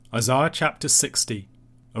Isaiah chapter 60.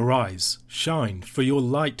 Arise, shine, for your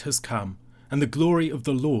light has come, and the glory of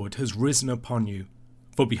the Lord has risen upon you.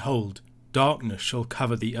 For behold, darkness shall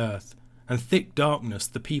cover the earth, and thick darkness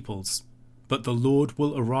the peoples. But the Lord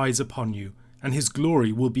will arise upon you, and his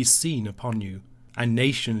glory will be seen upon you. And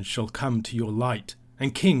nations shall come to your light,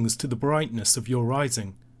 and kings to the brightness of your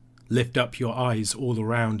rising. Lift up your eyes all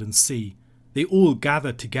around and see. They all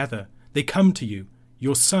gather together, they come to you.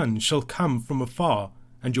 Your son shall come from afar,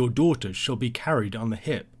 and your daughters shall be carried on the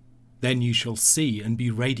hip. Then you shall see and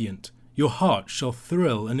be radiant. Your heart shall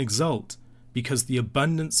thrill and exult, because the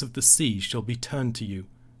abundance of the sea shall be turned to you.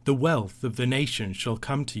 The wealth of the nations shall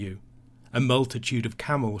come to you. A multitude of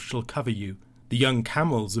camels shall cover you, the young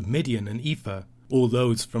camels of Midian and Ephah. All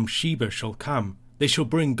those from Sheba shall come. They shall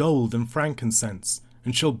bring gold and frankincense,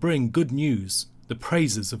 and shall bring good news, the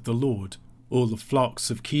praises of the Lord. All the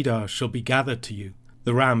flocks of Kedar shall be gathered to you.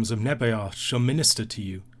 The rams of Nebaioth shall minister to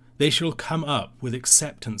you. They shall come up with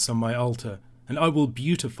acceptance on my altar, and I will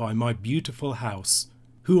beautify my beautiful house.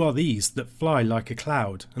 Who are these that fly like a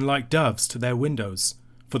cloud, and like doves to their windows?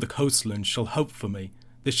 For the coastlands shall hope for me,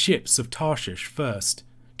 the ships of Tarshish first,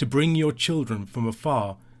 to bring your children from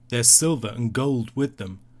afar, their silver and gold with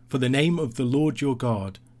them, for the name of the Lord your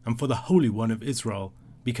God, and for the Holy One of Israel,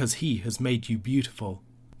 because he has made you beautiful.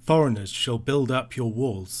 Foreigners shall build up your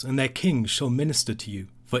walls, and their kings shall minister to you.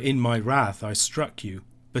 For in my wrath I struck you,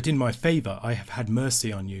 but in my favour I have had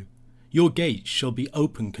mercy on you. Your gates shall be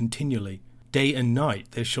open continually, day and night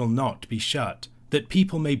they shall not be shut, that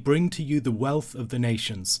people may bring to you the wealth of the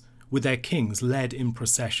nations, with their kings led in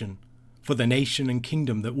procession. For the nation and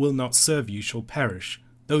kingdom that will not serve you shall perish,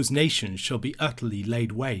 those nations shall be utterly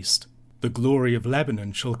laid waste. The glory of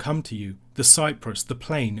Lebanon shall come to you, the cypress, the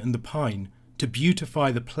plane, and the pine, to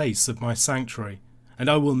beautify the place of my sanctuary, and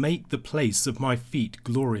I will make the place of my feet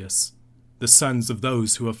glorious. The sons of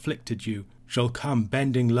those who afflicted you shall come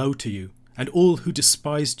bending low to you, and all who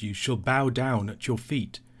despised you shall bow down at your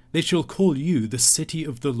feet. They shall call you the city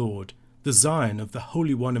of the Lord, the Zion of the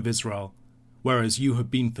Holy One of Israel. Whereas you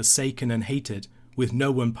have been forsaken and hated, with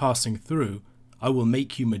no one passing through, I will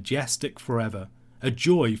make you majestic forever, a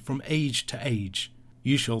joy from age to age.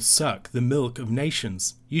 You shall suck the milk of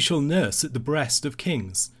nations, you shall nurse at the breast of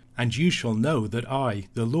kings, and you shall know that I,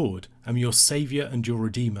 the Lord, am your Saviour and your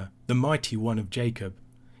Redeemer, the mighty one of Jacob.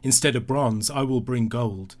 Instead of bronze I will bring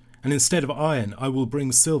gold, and instead of iron I will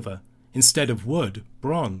bring silver, instead of wood,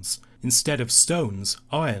 bronze, instead of stones,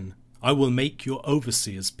 iron. I will make your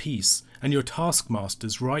overseers peace, and your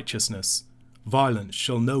taskmasters righteousness. Violence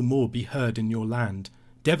shall no more be heard in your land,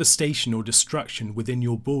 devastation or destruction within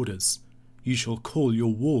your borders. You shall call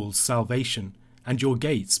your walls salvation, and your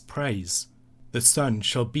gates praise. The sun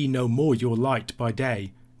shall be no more your light by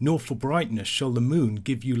day, nor for brightness shall the moon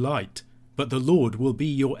give you light. But the Lord will be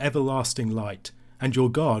your everlasting light, and your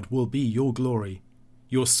God will be your glory.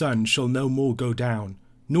 Your sun shall no more go down,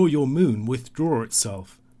 nor your moon withdraw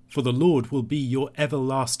itself. For the Lord will be your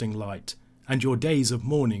everlasting light, and your days of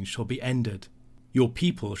mourning shall be ended. Your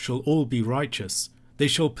people shall all be righteous, they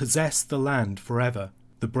shall possess the land forever.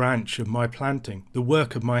 The branch of my planting, the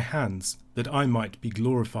work of my hands, that I might be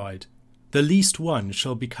glorified. The least one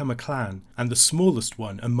shall become a clan, and the smallest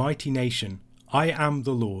one a mighty nation. I am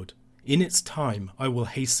the Lord. In its time I will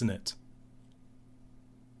hasten it.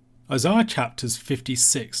 Isaiah chapters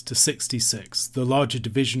 56 to 66, the larger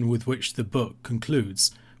division with which the book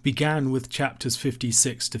concludes, began with chapters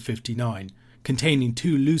 56 to 59, containing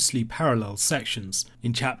two loosely parallel sections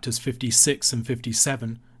in chapters 56 and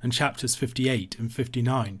 57, and chapters 58 and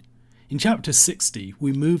 59. In chapter 60,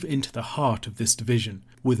 we move into the heart of this division,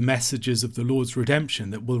 with messages of the Lord's redemption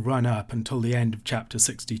that will run up until the end of chapter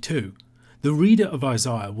 62. The reader of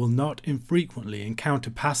Isaiah will not infrequently encounter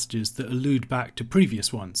passages that allude back to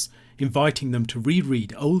previous ones, inviting them to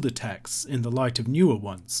reread older texts in the light of newer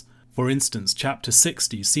ones. For instance, chapter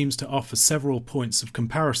 60 seems to offer several points of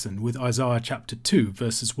comparison with Isaiah chapter 2,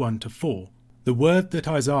 verses 1 to 4. The word that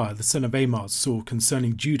Isaiah the son of Amoz saw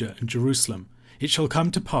concerning Judah and Jerusalem, it shall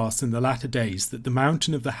come to pass in the latter days that the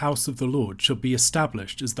mountain of the house of the Lord shall be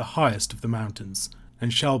established as the highest of the mountains,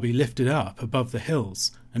 and shall be lifted up above the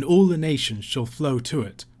hills, and all the nations shall flow to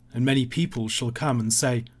it. And many people shall come and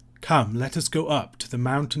say, Come, let us go up to the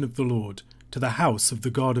mountain of the Lord, to the house of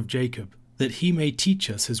the God of Jacob, that he may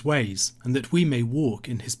teach us his ways, and that we may walk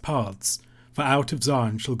in his paths. For out of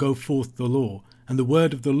Zion shall go forth the law, and the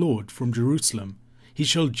word of the Lord from Jerusalem. He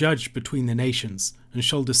shall judge between the nations, and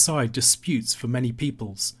shall decide disputes for many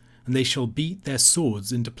peoples, and they shall beat their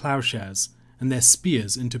swords into plowshares, and their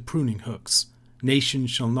spears into pruning hooks. Nation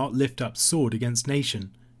shall not lift up sword against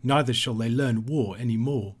nation, neither shall they learn war any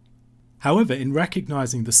more. However, in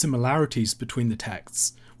recognizing the similarities between the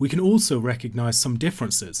texts, we can also recognize some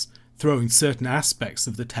differences, throwing certain aspects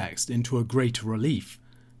of the text into a greater relief.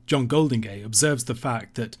 John Goldingay observes the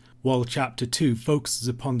fact that, while chapter 2 focuses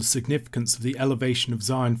upon the significance of the elevation of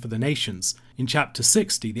Zion for the nations, in chapter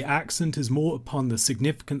 60 the accent is more upon the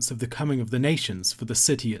significance of the coming of the nations for the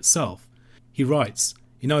city itself. He writes,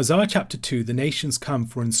 "In Isaiah chapter 2 the nations come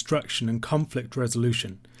for instruction and conflict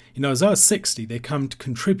resolution. In Isaiah 60 they come to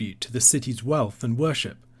contribute to the city's wealth and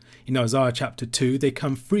worship. In Isaiah chapter 2 they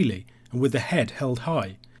come freely and with the head held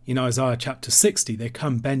high. In Isaiah chapter 60 they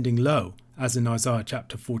come bending low, as in Isaiah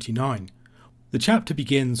chapter 49. The chapter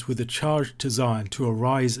begins with a charge to Zion to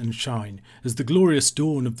arise and shine, as the glorious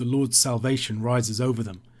dawn of the Lord's salvation rises over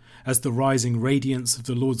them. As the rising radiance of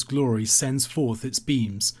the Lord's glory sends forth its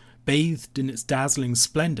beams, bathed in its dazzling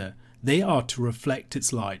splendour, they are to reflect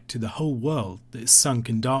its light to the whole world that is sunk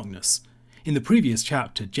in darkness. In the previous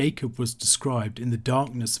chapter, Jacob was described in the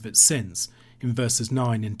darkness of its sins, in verses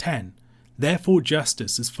 9 and 10. Therefore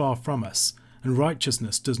justice is far from us, and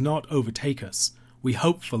righteousness does not overtake us. We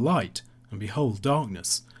hope for light, and behold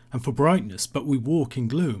darkness, and for brightness, but we walk in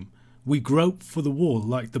gloom. We grope for the wall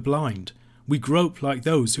like the blind. We grope like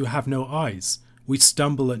those who have no eyes. We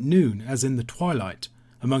stumble at noon as in the twilight.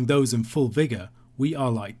 Among those in full vigour, we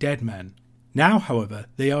are like dead men. Now, however,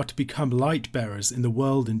 they are to become light-bearers in the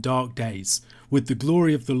world in dark days, with the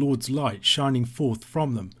glory of the Lord's light shining forth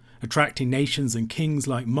from them, attracting nations and kings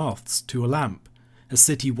like moths to a lamp. A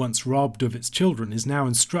city once robbed of its children is now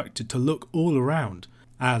instructed to look all around,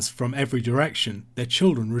 as from every direction their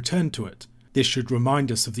children return to it. This should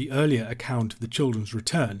remind us of the earlier account of the children's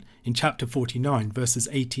return in chapter 49 verses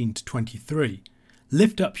 18 to 23.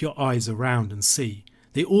 Lift up your eyes around and see.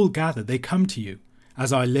 They all gather, they come to you.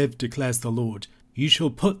 As I live, declares the Lord, you shall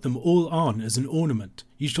put them all on as an ornament.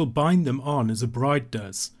 You shall bind them on as a bride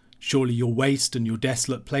does. Surely your waste and your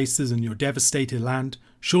desolate places and your devastated land,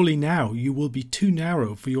 surely now you will be too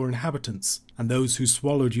narrow for your inhabitants, and those who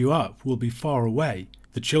swallowed you up will be far away.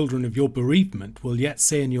 The children of your bereavement will yet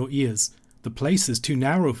say in your ears, the place is too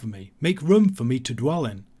narrow for me, make room for me to dwell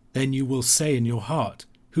in. Then you will say in your heart,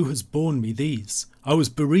 who has borne me these? I was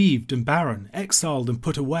bereaved and barren, exiled and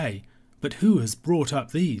put away. But who has brought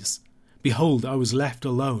up these? Behold, I was left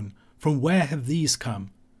alone. From where have these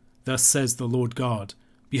come? Thus says the Lord God,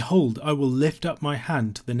 behold, I will lift up my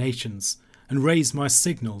hand to the nations, and raise my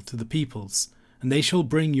signal to the peoples, and they shall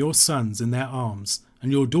bring your sons in their arms,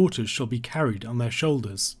 and your daughters shall be carried on their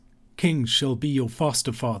shoulders. Kings shall be your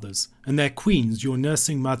foster fathers, and their queens your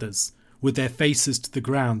nursing mothers. With their faces to the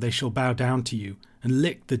ground they shall bow down to you, and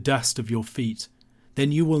lick the dust of your feet.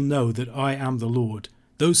 Then you will know that I am the Lord.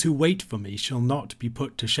 Those who wait for me shall not be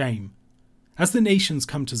put to shame. As the nations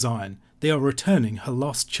come to Zion, they are returning her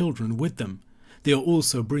lost children with them. They are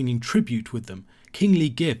also bringing tribute with them, kingly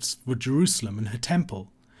gifts for Jerusalem and her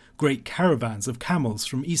temple. Great caravans of camels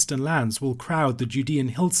from eastern lands will crowd the Judean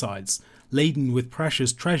hillsides, laden with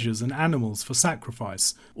precious treasures and animals for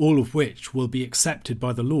sacrifice, all of which will be accepted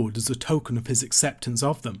by the Lord as a token of his acceptance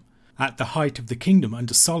of them. At the height of the kingdom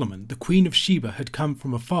under Solomon, the Queen of Sheba had come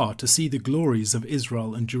from afar to see the glories of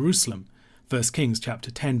Israel and Jerusalem. 1 Kings chapter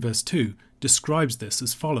 10 verse 2 describes this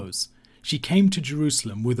as follows. She came to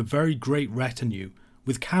Jerusalem with a very great retinue,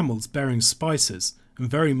 with camels bearing spices, and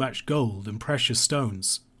very much gold and precious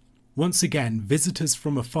stones. Once again, visitors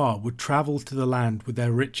from afar would travel to the land with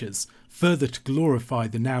their riches, further to glorify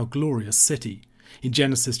the now glorious city. In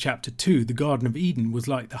Genesis chapter 2, the Garden of Eden was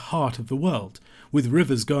like the heart of the world, with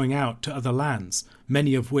rivers going out to other lands,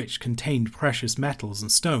 many of which contained precious metals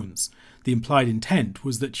and stones. The implied intent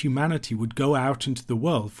was that humanity would go out into the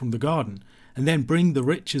world from the garden, and then bring the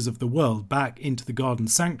riches of the world back into the garden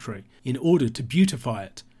sanctuary in order to beautify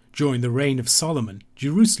it. During the reign of Solomon,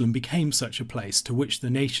 Jerusalem became such a place to which the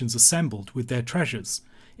nations assembled with their treasures.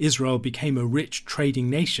 Israel became a rich trading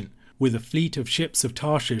nation, with a fleet of ships of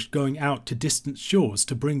Tarshish going out to distant shores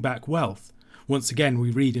to bring back wealth. Once again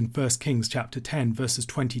we read in 1 Kings chapter 10 verses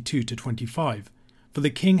 22 to 25. For the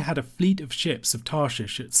king had a fleet of ships of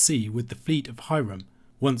Tarshish at sea with the fleet of Hiram.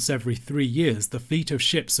 Once every 3 years the fleet of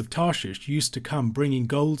ships of Tarshish used to come bringing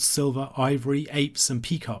gold, silver, ivory, apes and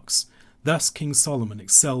peacocks. Thus King Solomon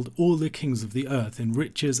excelled all the kings of the earth in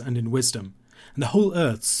riches and in wisdom. And the whole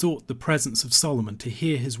earth sought the presence of Solomon to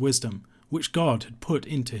hear his wisdom, which God had put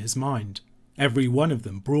into his mind. Every one of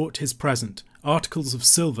them brought his present, articles of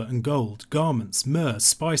silver and gold, garments, myrrh,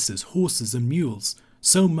 spices, horses and mules,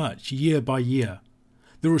 so much year by year.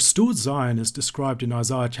 The restored Zion, as described in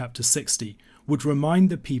Isaiah chapter 60, would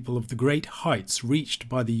remind the people of the great heights reached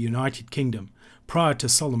by the United Kingdom prior to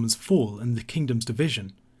Solomon's fall and the kingdom's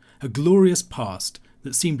division. A glorious past,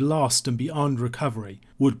 that seemed lost and beyond recovery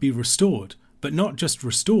would be restored, but not just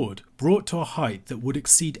restored, brought to a height that would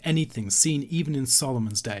exceed anything seen even in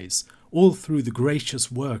Solomon's days, all through the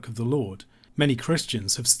gracious work of the Lord. Many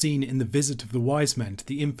Christians have seen in the visit of the wise men to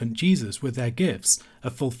the infant Jesus with their gifts a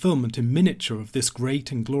fulfillment in miniature of this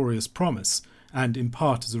great and glorious promise, and in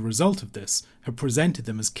part as a result of this have presented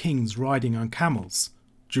them as kings riding on camels.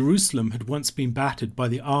 Jerusalem had once been battered by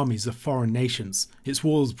the armies of foreign nations, its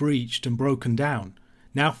walls breached and broken down.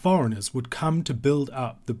 Now foreigners would come to build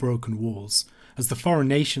up the broken walls. As the foreign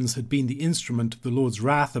nations had been the instrument of the Lord's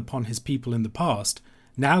wrath upon his people in the past,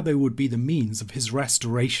 now they would be the means of his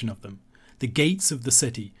restoration of them. The gates of the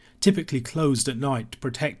city, typically closed at night to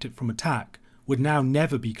protect it from attack, would now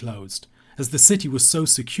never be closed, as the city was so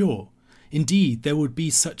secure. Indeed, there would be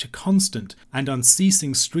such a constant and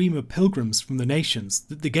unceasing stream of pilgrims from the nations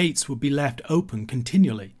that the gates would be left open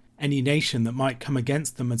continually. Any nation that might come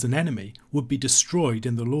against them as an enemy would be destroyed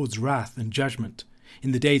in the Lord's wrath and judgment.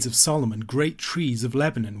 In the days of Solomon, great trees of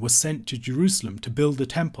Lebanon were sent to Jerusalem to build the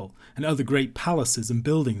temple and other great palaces and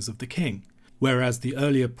buildings of the king. Whereas the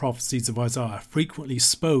earlier prophecies of Isaiah frequently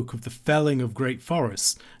spoke of the felling of great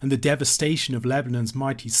forests and the devastation of Lebanon's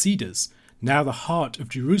mighty cedars, now the heart of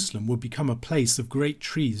Jerusalem would become a place of great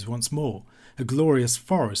trees once more, a glorious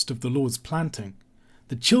forest of the Lord's planting.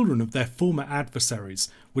 The children of their former adversaries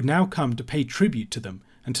would now come to pay tribute to them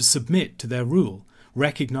and to submit to their rule,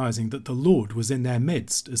 recognizing that the Lord was in their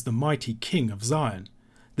midst as the mighty King of Zion.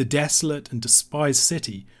 The desolate and despised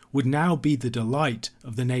city would now be the delight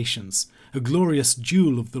of the nations, a glorious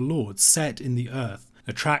jewel of the Lord set in the earth,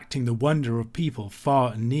 attracting the wonder of people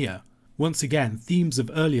far and near. Once again, themes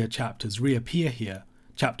of earlier chapters reappear here.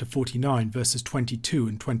 Chapter 49, verses 22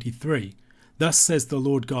 and 23. Thus says the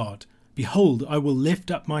Lord God, Behold, I will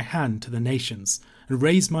lift up my hand to the nations, and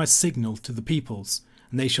raise my signal to the peoples,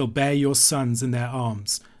 and they shall bear your sons in their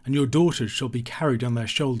arms, and your daughters shall be carried on their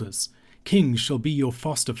shoulders. Kings shall be your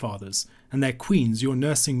foster fathers, and their queens your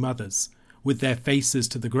nursing mothers. With their faces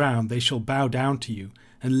to the ground they shall bow down to you,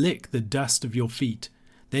 and lick the dust of your feet.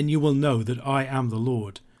 Then you will know that I am the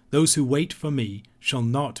Lord. Those who wait for me shall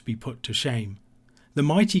not be put to shame. The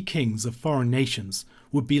mighty kings of foreign nations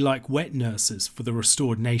would be like wet nurses for the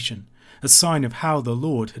restored nation, a sign of how the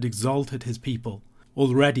Lord had exalted his people.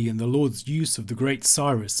 Already in the Lord's use of the great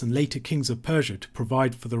Cyrus and later kings of Persia to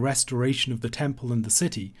provide for the restoration of the temple and the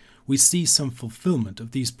city, we see some fulfillment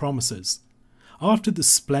of these promises. After the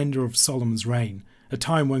splendour of Solomon's reign, a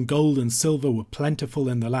time when gold and silver were plentiful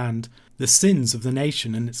in the land, the sins of the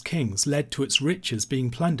nation and its kings led to its riches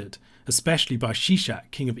being plundered, especially by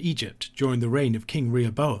Shishak, king of Egypt, during the reign of King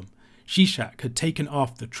Rehoboam. Shishak had taken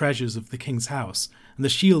off the treasures of the king's house and the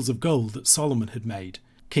shields of gold that Solomon had made.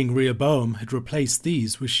 King Rehoboam had replaced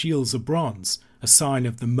these with shields of bronze, a sign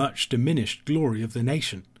of the much diminished glory of the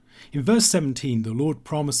nation. In verse 17, the Lord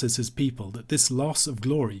promises his people that this loss of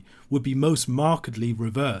glory would be most markedly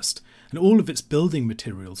reversed, and all of its building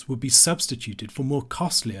materials would be substituted for more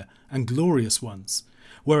costlier and glorious ones.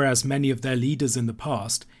 Whereas many of their leaders in the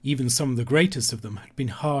past, even some of the greatest of them, had been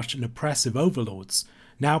harsh and oppressive overlords,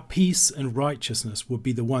 now peace and righteousness would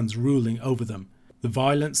be the ones ruling over them. The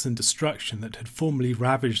violence and destruction that had formerly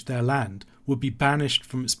ravaged their land would be banished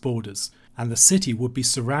from its borders, and the city would be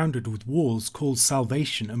surrounded with walls called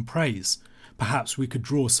salvation and praise. Perhaps we could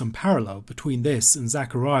draw some parallel between this and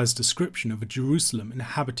Zechariah's description of a Jerusalem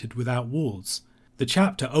inhabited without walls. The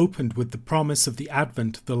chapter opened with the promise of the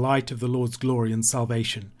advent of the light of the Lord's glory and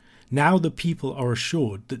salvation. Now the people are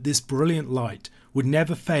assured that this brilliant light would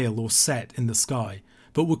never fail or set in the sky,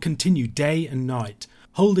 but would continue day and night,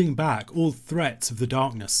 holding back all threats of the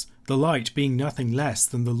darkness, the light being nothing less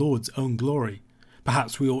than the Lord's own glory.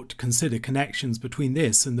 Perhaps we ought to consider connections between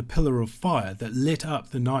this and the pillar of fire that lit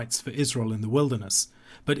up the nights for Israel in the wilderness,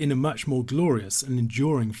 but in a much more glorious and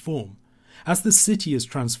enduring form. As the city is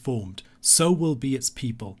transformed, so will be its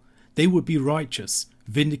people. They would be righteous,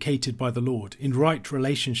 vindicated by the Lord, in right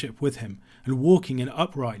relationship with him, and walking in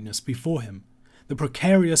uprightness before him. The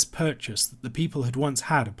precarious purchase that the people had once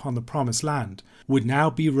had upon the promised land would now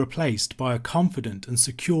be replaced by a confident and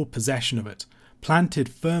secure possession of it, planted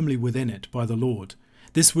firmly within it by the Lord.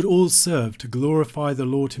 This would all serve to glorify the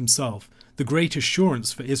Lord himself, the great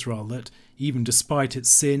assurance for Israel that, even despite its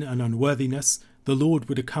sin and unworthiness, the Lord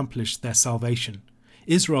would accomplish their salvation.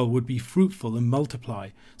 Israel would be fruitful and multiply,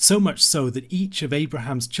 so much so that each of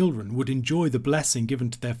Abraham's children would enjoy the blessing given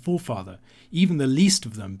to their forefather, even the least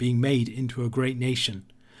of them being made into a great nation.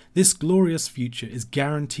 This glorious future is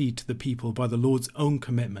guaranteed to the people by the Lord's own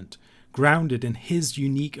commitment, grounded in his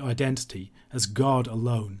unique identity as God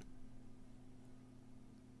alone.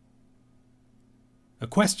 A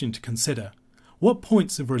question to consider. What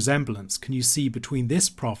points of resemblance can you see between this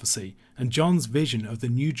prophecy and John's vision of the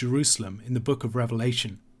New Jerusalem in the book of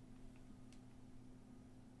Revelation?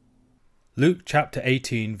 Luke chapter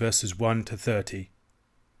 18 verses 1 to 30.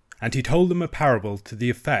 And he told them a parable to the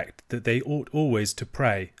effect that they ought always to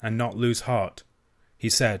pray and not lose heart. He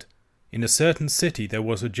said, In a certain city there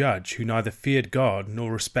was a judge who neither feared God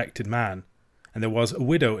nor respected man. And there was a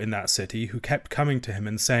widow in that city who kept coming to him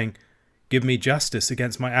and saying, Give me justice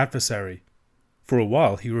against my adversary. For a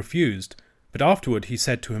while he refused, but afterward he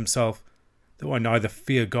said to himself, Though I neither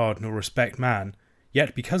fear God nor respect man,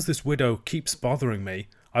 yet because this widow keeps bothering me,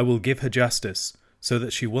 I will give her justice, so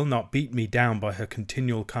that she will not beat me down by her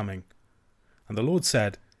continual coming. And the Lord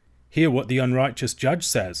said, Hear what the unrighteous judge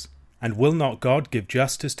says. And will not God give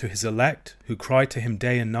justice to his elect, who cry to him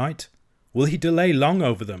day and night? Will he delay long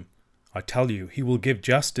over them? I tell you, he will give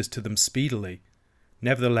justice to them speedily.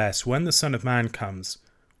 Nevertheless, when the Son of Man comes,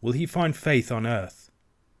 will he find faith on earth?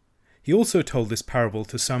 He also told this parable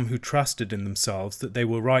to some who trusted in themselves that they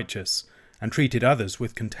were righteous, and treated others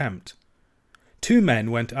with contempt. 2 men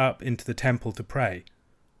went up into the temple to pray,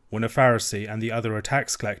 one a Pharisee and the other a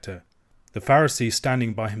tax collector. The Pharisee,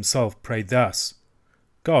 standing by himself, prayed thus,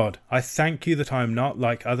 God, I thank you that I am not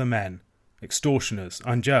like other men, extortioners,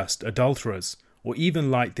 unjust, adulterers, or even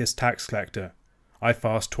like this tax collector. I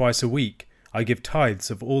fast twice a week, I give tithes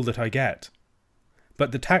of all that I get.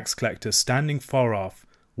 But the tax collector, standing far off,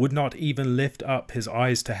 would not even lift up his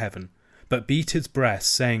eyes to heaven, but beat his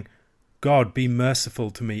breast, saying, God, be merciful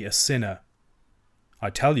to me, a sinner. I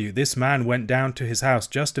tell you, this man went down to his house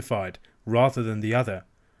justified, rather than the other.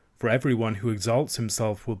 For everyone who exalts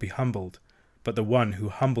himself will be humbled, but the one who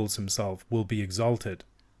humbles himself will be exalted.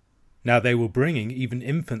 Now they were bringing even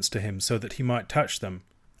infants to him so that he might touch them.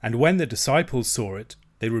 And when the disciples saw it,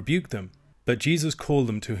 they rebuked them. But Jesus called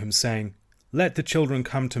them to him, saying, Let the children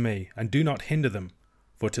come to me, and do not hinder them,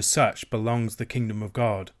 for to such belongs the kingdom of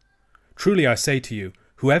God. Truly I say to you,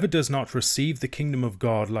 whoever does not receive the kingdom of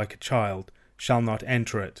God like a child shall not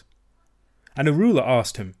enter it. And a ruler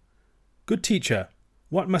asked him, Good teacher,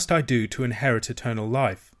 what must I do to inherit eternal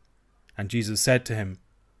life? And Jesus said to him,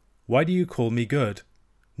 Why do you call me good?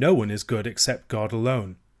 No one is good except God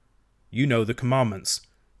alone. You know the commandments.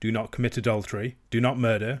 Do not commit adultery, do not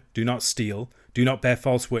murder, do not steal, do not bear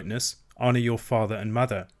false witness, honor your father and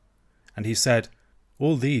mother. And he said,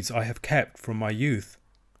 All these I have kept from my youth.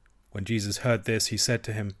 When Jesus heard this, he said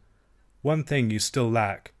to him, One thing you still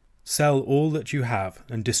lack. Sell all that you have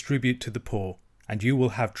and distribute to the poor, and you will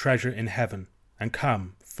have treasure in heaven. And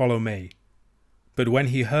come, follow me. But when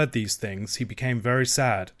he heard these things, he became very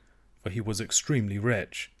sad, for he was extremely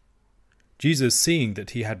rich. Jesus, seeing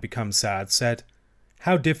that he had become sad, said,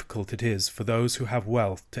 How difficult it is for those who have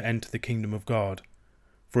wealth to enter the kingdom of God.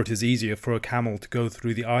 For it is easier for a camel to go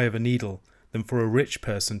through the eye of a needle than for a rich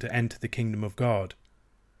person to enter the kingdom of God.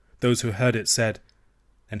 Those who heard it said,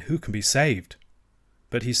 Then who can be saved?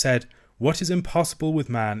 But he said, What is impossible with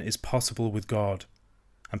man is possible with God.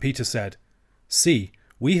 And Peter said, See,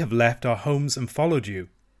 we have left our homes and followed you.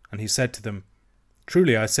 And he said to them,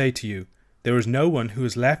 Truly I say to you, there is no one who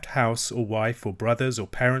has left house or wife or brothers or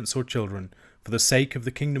parents or children for the sake of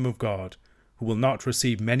the kingdom of God, who will not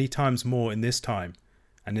receive many times more in this time,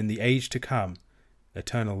 and in the age to come,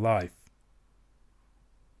 eternal life.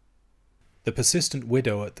 The persistent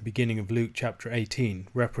widow at the beginning of Luke chapter 18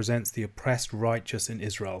 represents the oppressed righteous in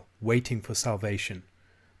Israel, waiting for salvation.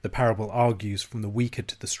 The parable argues from the weaker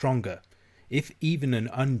to the stronger. If even an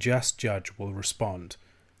unjust judge will respond,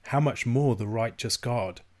 how much more the righteous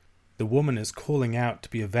God? The woman is calling out to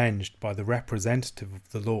be avenged by the representative of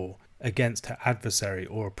the law against her adversary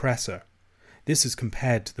or oppressor. This is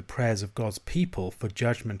compared to the prayers of God's people for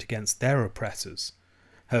judgment against their oppressors.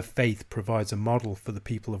 Her faith provides a model for the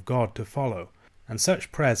people of God to follow, and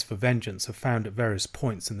such prayers for vengeance are found at various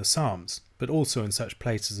points in the Psalms, but also in such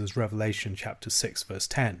places as Revelation chapter 6 verse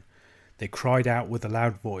 10. They cried out with a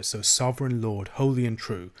loud voice, O sovereign Lord, holy and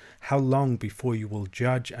true, how long before you will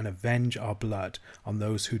judge and avenge our blood on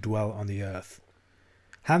those who dwell on the earth?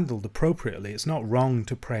 Handled appropriately, it's not wrong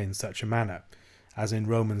to pray in such a manner. As in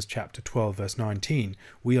Romans chapter 12 verse 19,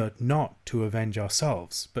 we are not to avenge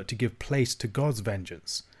ourselves, but to give place to God's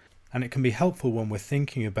vengeance. And it can be helpful when we're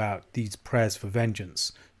thinking about these prayers for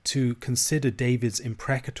vengeance to consider David's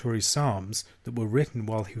imprecatory psalms that were written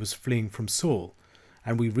while he was fleeing from Saul.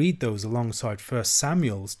 And we read those alongside 1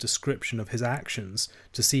 Samuel's description of his actions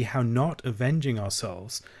to see how not avenging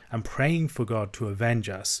ourselves and praying for God to avenge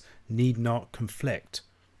us need not conflict.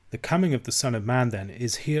 The coming of the Son of Man, then,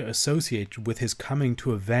 is here associated with his coming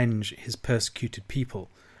to avenge his persecuted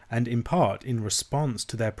people, and in part in response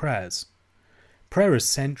to their prayers. Prayer is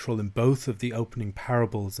central in both of the opening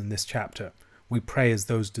parables in this chapter. We pray as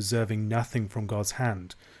those deserving nothing from God's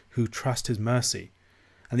hand, who trust his mercy.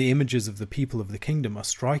 And the images of the people of the kingdom are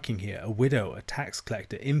striking here: a widow, a tax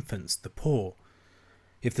collector, infants, the poor.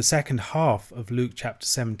 If the second half of Luke chapter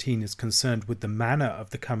 17 is concerned with the manner of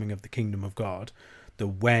the coming of the kingdom of God, the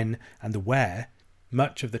when and the where,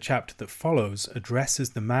 much of the chapter that follows addresses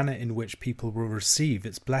the manner in which people will receive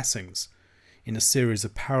its blessings. In a series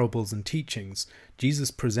of parables and teachings,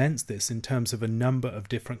 Jesus presents this in terms of a number of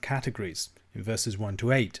different categories. In verses 1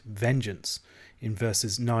 to 8, vengeance. In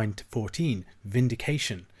verses 9 to 14,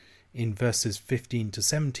 vindication. In verses 15 to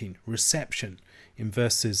 17, reception. In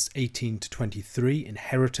verses 18 to 23,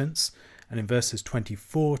 inheritance. And in verses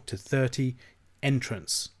 24 to 30,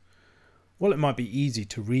 entrance. While it might be easy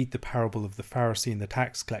to read the parable of the Pharisee and the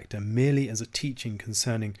tax collector merely as a teaching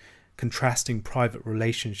concerning contrasting private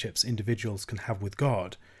relationships individuals can have with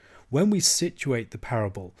God, when we situate the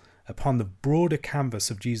parable upon the broader canvas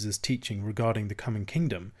of Jesus' teaching regarding the coming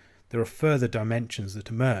kingdom, there are further dimensions that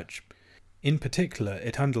emerge. In particular,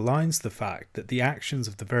 it underlines the fact that the actions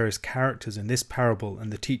of the various characters in this parable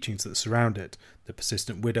and the teachings that surround it, the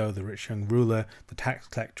persistent widow, the rich young ruler, the tax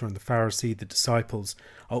collector and the Pharisee, the disciples,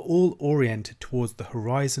 are all oriented towards the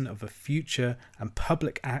horizon of a future and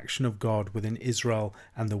public action of God within Israel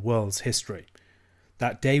and the world's history.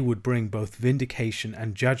 That day would bring both vindication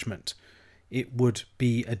and judgment. It would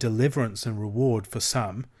be a deliverance and reward for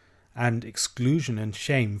some, and exclusion and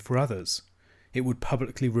shame for others. It would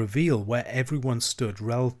publicly reveal where everyone stood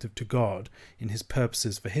relative to God in his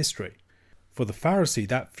purposes for history. For the Pharisee,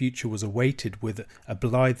 that future was awaited with a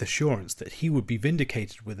blithe assurance that he would be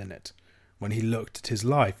vindicated within it. When he looked at his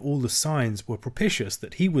life, all the signs were propitious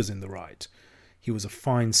that he was in the right. He was a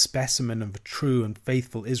fine specimen of a true and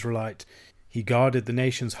faithful Israelite. He guarded the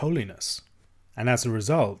nation's holiness. And as a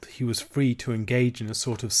result, he was free to engage in a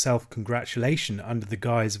sort of self-congratulation under the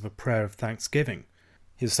guise of a prayer of thanksgiving.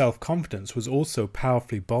 His self-confidence was also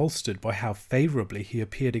powerfully bolstered by how favourably he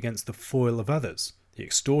appeared against the foil of others, the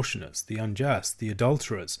extortioners, the unjust, the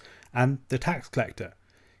adulterers, and the tax collector.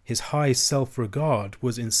 His high self-regard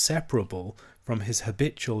was inseparable from his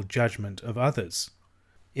habitual judgment of others.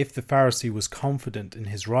 If the Pharisee was confident in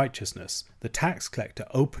his righteousness, the tax collector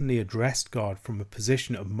openly addressed God from a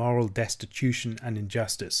position of moral destitution and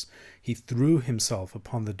injustice. He threw himself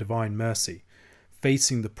upon the divine mercy.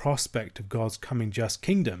 Facing the prospect of God's coming just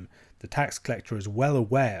kingdom, the tax collector is well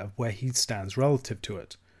aware of where he stands relative to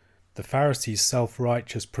it. The Pharisee's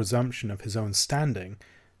self-righteous presumption of his own standing,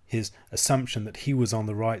 his assumption that he was on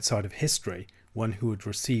the right side of history, one who would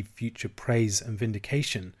receive future praise and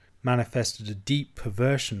vindication, manifested a deep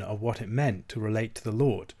perversion of what it meant to relate to the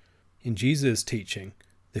Lord. In Jesus' teaching,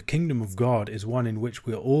 the kingdom of God is one in which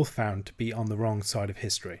we are all found to be on the wrong side of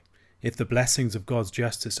history. If the blessings of God's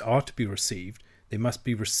justice are to be received, they must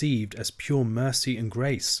be received as pure mercy and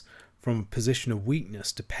grace, from a position of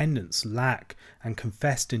weakness, dependence, lack, and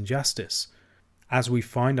confessed injustice. As we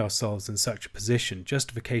find ourselves in such a position,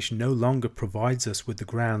 justification no longer provides us with the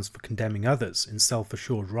grounds for condemning others in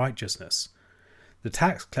self-assured righteousness. The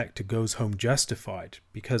tax collector goes home justified,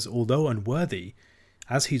 because although unworthy,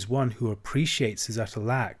 as he's one who appreciates his utter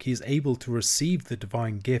lack, he is able to receive the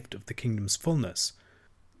divine gift of the kingdom's fullness.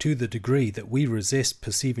 To the degree that we resist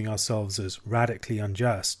perceiving ourselves as radically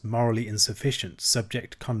unjust, morally insufficient,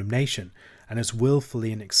 subject to condemnation, and as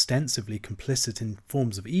willfully and extensively complicit in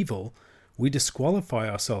forms of evil, we disqualify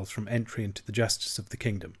ourselves from entry into the justice of the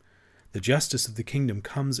kingdom. The justice of the kingdom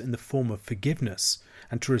comes in the form of forgiveness,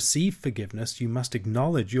 and to receive forgiveness you must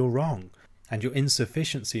acknowledge your wrong, and your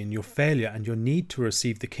insufficiency and your failure and your need to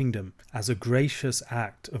receive the kingdom as a gracious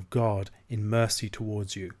act of God in mercy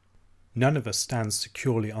towards you. None of us stands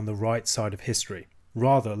securely on the right side of history.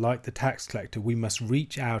 Rather, like the tax collector, we must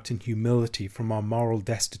reach out in humility from our moral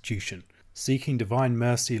destitution, seeking divine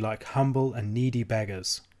mercy like humble and needy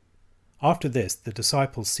beggars. After this, the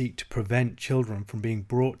disciples seek to prevent children from being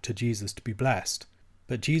brought to Jesus to be blessed,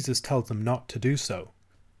 but Jesus tells them not to do so.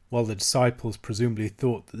 While the disciples presumably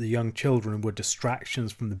thought that the young children were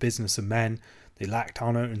distractions from the business of men, they lacked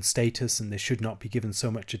honour and status and they should not be given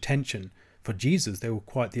so much attention, for Jesus they were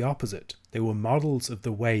quite the opposite. They were models of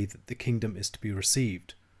the way that the kingdom is to be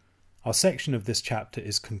received. Our section of this chapter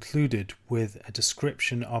is concluded with a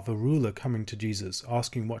description of a ruler coming to Jesus,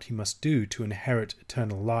 asking what he must do to inherit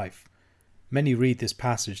eternal life. Many read this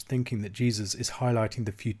passage thinking that Jesus is highlighting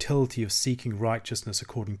the futility of seeking righteousness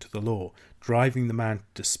according to the law, driving the man to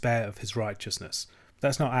despair of his righteousness. But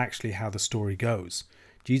that's not actually how the story goes.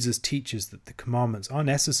 Jesus teaches that the commandments are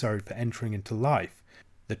necessary for entering into life.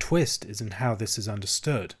 The twist is in how this is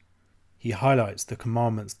understood. he highlights the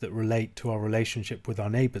commandments that relate to our relationship with our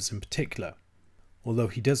neighbours in particular, although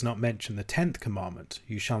he does not mention the 10th commandment,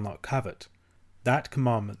 "You shall not covet." That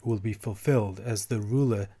commandment will be fulfilled as the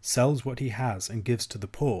ruler sells what he has and gives to the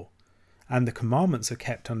poor, and the commandments are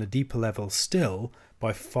kept on a deeper level still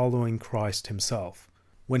by following Christ himself.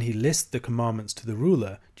 When he lists the commandments to the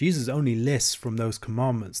ruler, Jesus only lists from those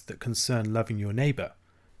commandments that concern loving your neighbour.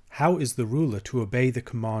 How is the ruler to obey the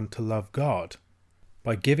command to love God?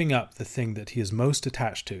 By giving up the thing that he is most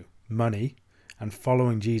attached to, money, and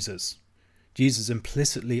following Jesus. Jesus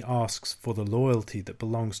implicitly asks for the loyalty that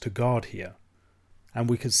belongs to God here. And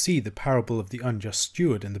we could see the parable of the unjust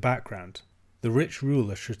steward in the background. The rich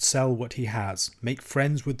ruler should sell what he has, make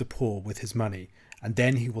friends with the poor with his money, and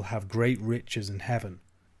then he will have great riches in heaven.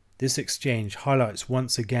 This exchange highlights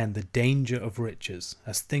once again the danger of riches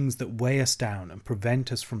as things that weigh us down and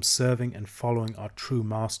prevent us from serving and following our true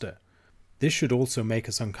master. This should also make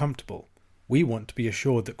us uncomfortable. We want to be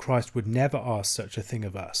assured that Christ would never ask such a thing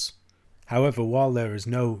of us. However, while there is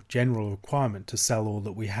no general requirement to sell all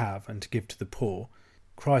that we have and to give to the poor,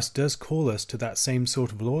 Christ does call us to that same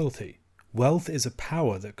sort of loyalty. Wealth is a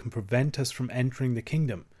power that can prevent us from entering the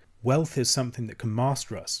kingdom. Wealth is something that can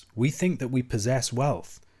master us. We think that we possess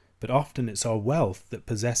wealth, but often it's our wealth that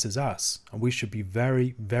possesses us, and we should be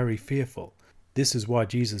very, very fearful. This is why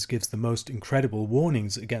Jesus gives the most incredible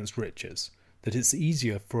warnings against riches, that it's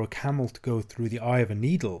easier for a camel to go through the eye of a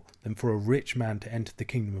needle than for a rich man to enter the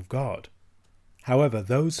kingdom of God. However,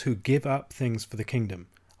 those who give up things for the kingdom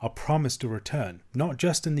are promised a return, not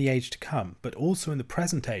just in the age to come, but also in the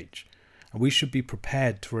present age, and we should be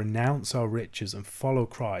prepared to renounce our riches and follow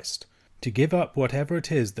Christ, to give up whatever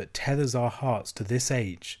it is that tethers our hearts to this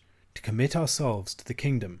age, to commit ourselves to the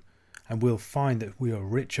kingdom, and we'll find that we are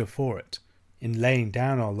richer for it. In laying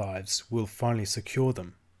down our lives, we'll finally secure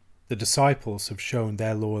them. The disciples have shown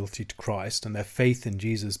their loyalty to Christ and their faith in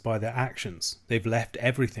Jesus by their actions. They've left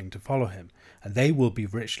everything to follow him, and they will be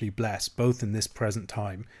richly blessed both in this present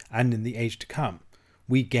time and in the age to come.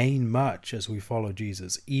 We gain much as we follow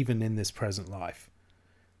Jesus, even in this present life.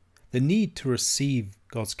 The need to receive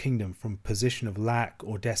God's kingdom from a position of lack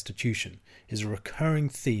or destitution is a recurring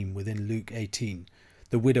theme within Luke 18.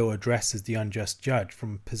 The widow addresses the unjust judge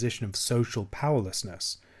from a position of social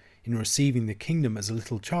powerlessness. In receiving the kingdom as a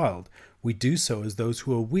little child, we do so as those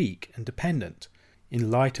who are weak and dependent.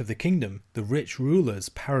 In light of the kingdom, the rich ruler's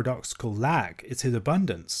paradoxical lack is his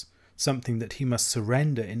abundance, something that he must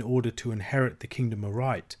surrender in order to inherit the kingdom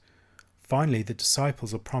aright. Finally, the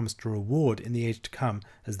disciples are promised a reward in the age to come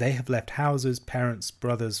as they have left houses, parents,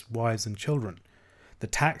 brothers, wives, and children. The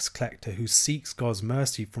tax collector who seeks God's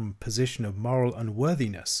mercy from a position of moral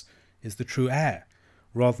unworthiness is the true heir,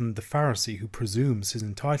 rather than the Pharisee who presumes his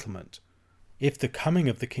entitlement. If the coming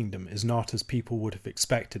of the kingdom is not as people would have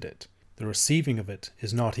expected it, the receiving of it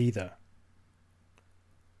is not either.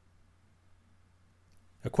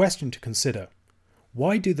 A question to consider: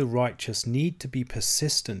 why do the righteous need to be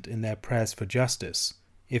persistent in their prayers for justice?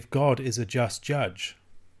 If God is a just judge,